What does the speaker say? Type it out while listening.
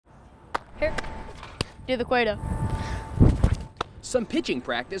Here, do the Cueto. Some pitching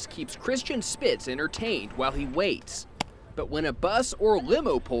practice keeps Christian Spitz entertained while he waits. But when a bus or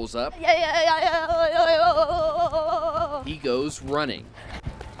limo pulls up, he goes running,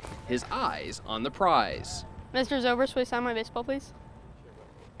 his eyes on the prize. Mr. Zobers, please sign my baseball, please.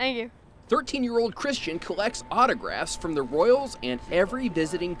 Thank you. 13-year-old Christian collects autographs from the Royals and every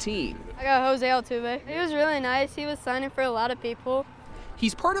visiting team. I got Jose Altuve. He was really nice. He was signing for a lot of people.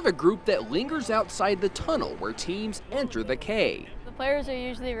 He's part of a group that lingers outside the tunnel where teams enter the K. The players are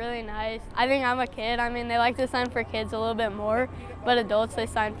usually really nice. I think I'm a kid. I mean, they like to sign for kids a little bit more, but adults, they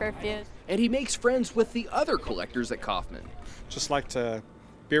sign for a few. And he makes friends with the other collectors at Kauffman. Just like to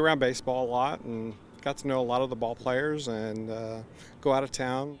be around baseball a lot and got to know a lot of the ball players and go out of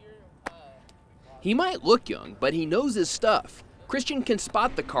town. He might look young, but he knows his stuff. Christian can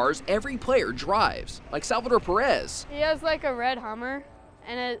spot the cars every player drives, like Salvador Perez. He has like a red Hummer,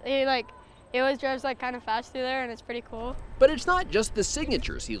 and he always drives like kind of fast through there, and it's pretty cool. But it's not just the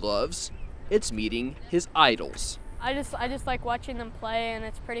signatures he loves, it's meeting his idols. I just like watching them play, and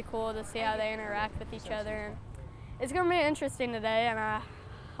it's pretty cool to see how they interact with each other. And it's gonna be interesting today, and I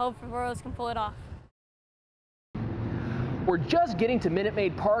hope the Royals can pull it off. We're just getting to Minute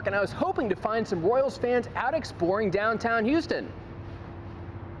Maid Park, and I was hoping to find some Royals fans out exploring downtown Houston.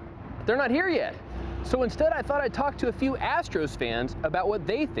 But they're not here yet. So instead, I thought I'd talk to a few Astros fans about what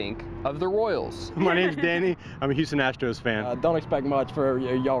they think of the Royals. My name's Danny. I'm a Houston Astros fan. Don't expect much for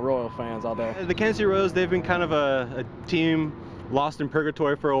y'all Royal fans out there. The Kansas City Royals, they've been kind of a team lost in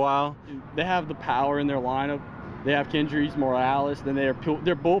purgatory for a while. They have the power in their lineup. They have Kendrys, Morales, then their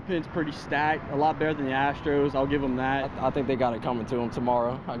bullpen's pretty stacked, a lot better than the Astros. I'll give them that. I think they got it coming to them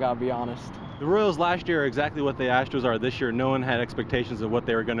tomorrow. I gotta be honest. The Royals last year are exactly what the Astros are this year. No one had expectations of what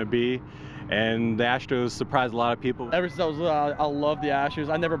they were going to be, and the Astros surprised a lot of people. Ever since I was little, I love the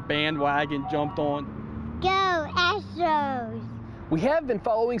Astros. I never bandwagon jumped on. Go Astros! We have been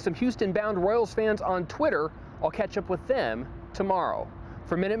following some Houston-bound Royals fans on Twitter. I'll catch up with them tomorrow.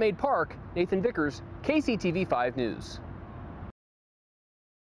 For Minute Maid Park, Nathan Vickers, KCTV 5 News.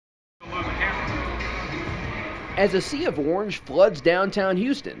 As a sea of orange floods downtown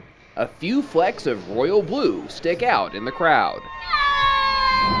Houston, a few flecks of royal blue stick out in the crowd.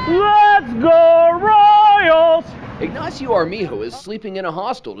 Let's go Royals! Ignacio Armijo is sleeping in a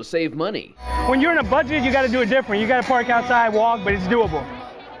hostel to save money. When you're in a budget, you got to do it different. You got to park outside, walk, but it's doable.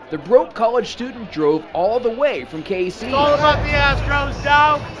 The broke college student drove all the way from KC. It's all about the Astros,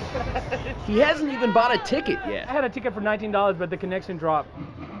 dog. He hasn't even bought a ticket yet. I had a ticket for $19, but the connection dropped.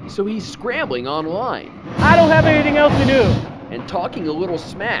 So he's scrambling online. I don't have anything else to do. And talking a little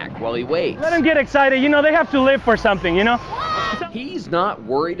smack while he waits. Let them get excited. You know, they have to live for something, you know? He's not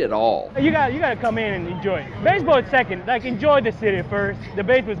worried at all. You got to come in and enjoy it. Baseball is second. Like, enjoy the city first. The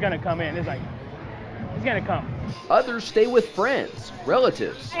baseball's going to come in. It's like, it's going to come. Others stay with friends,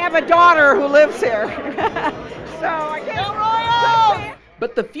 relatives. I have a daughter who lives here, so I can't. Go Royals!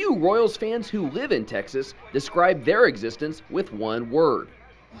 But the few Royals fans who live in Texas describe their existence with one word.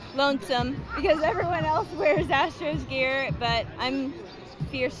 Lonesome, because everyone else wears Astros gear, but I'm a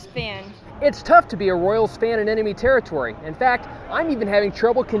fierce fan. It's tough to be a Royals fan in enemy territory. In fact, I'm even having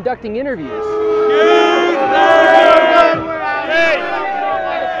trouble conducting interviews.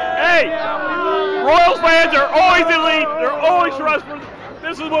 Hey! Royals fans are always elite. They're always trustful.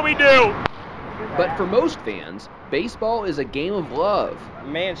 This is what we do. But for most fans, baseball is a game of love.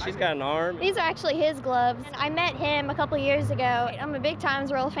 Man, she's got an arm. These are actually his gloves. I met him a couple years ago. I'm a big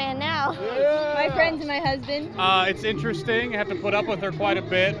Times Royal fan now. My friends and my husband. It's interesting. I have to put up with her quite a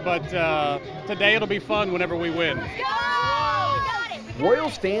bit, but today it'll be fun whenever we win.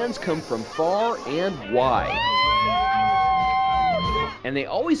 Royals fans come from far and wide. And they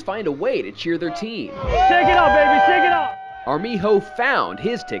always find a way to cheer their team. Shake it up, baby, shake it up. Armijo found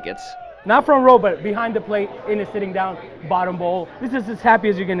his tickets. Not front row, but behind the plate, in the sitting down, bottom bowl. This is as happy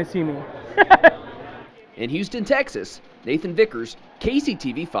as you're gonna see me. In Houston, Texas, Nathan Vickers,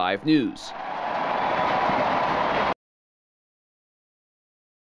 KCTV 5 News.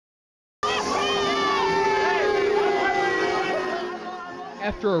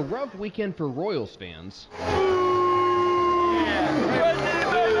 After a rough weekend for Royals fans,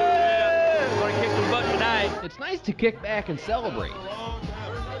 it's nice to kick back and celebrate.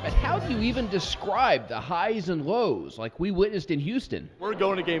 But how do you even describe the highs and lows like we witnessed in Houston? We're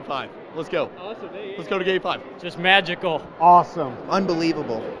going to Game 5. Let's go. Let's go to Game 5. Just magical. Awesome.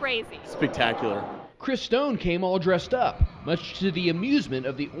 Unbelievable. Crazy. Spectacular. Chris Stone came all dressed up, much to the amusement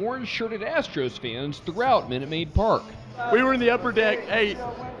of the orange-shirted Astros fans throughout Minute Maid Park. We were in the upper deck, hey,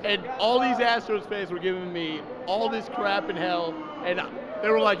 and all these Astros fans were giving me all this crap in hell, and They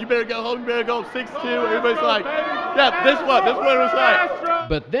were like, you better go home, you better go 6-2. Everybody's like, yeah, this one it was like.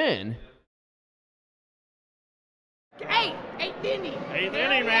 But then, Eighth inning. Eighth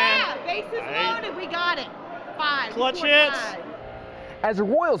inning, man. Yeah, bases loaded, we got it. 5. Clutch hits. as a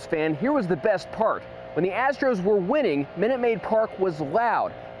Royals fan, here was the best part. When the Astros were winning, Minute Maid Park was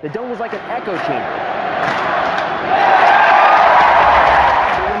loud. The dome was like an echo chamber.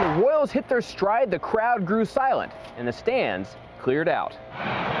 But when the Royals hit their stride, the crowd grew silent, and the stands cleared out.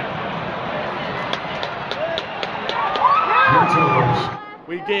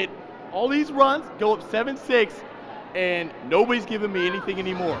 We get all these runs, go up 7-6, and nobody's giving me anything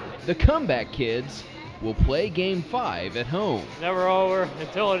anymore. The comeback kids will play Game 5 at home. Never over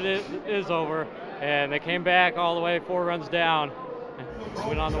until it is over, and they came back all the way 4 runs down and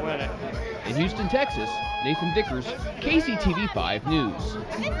went on to win it. In Houston, Texas, Nathan Vickers, KCTV5 News.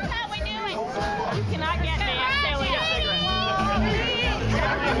 This is how we do it. You cannot get me. I'm selling a cigarette.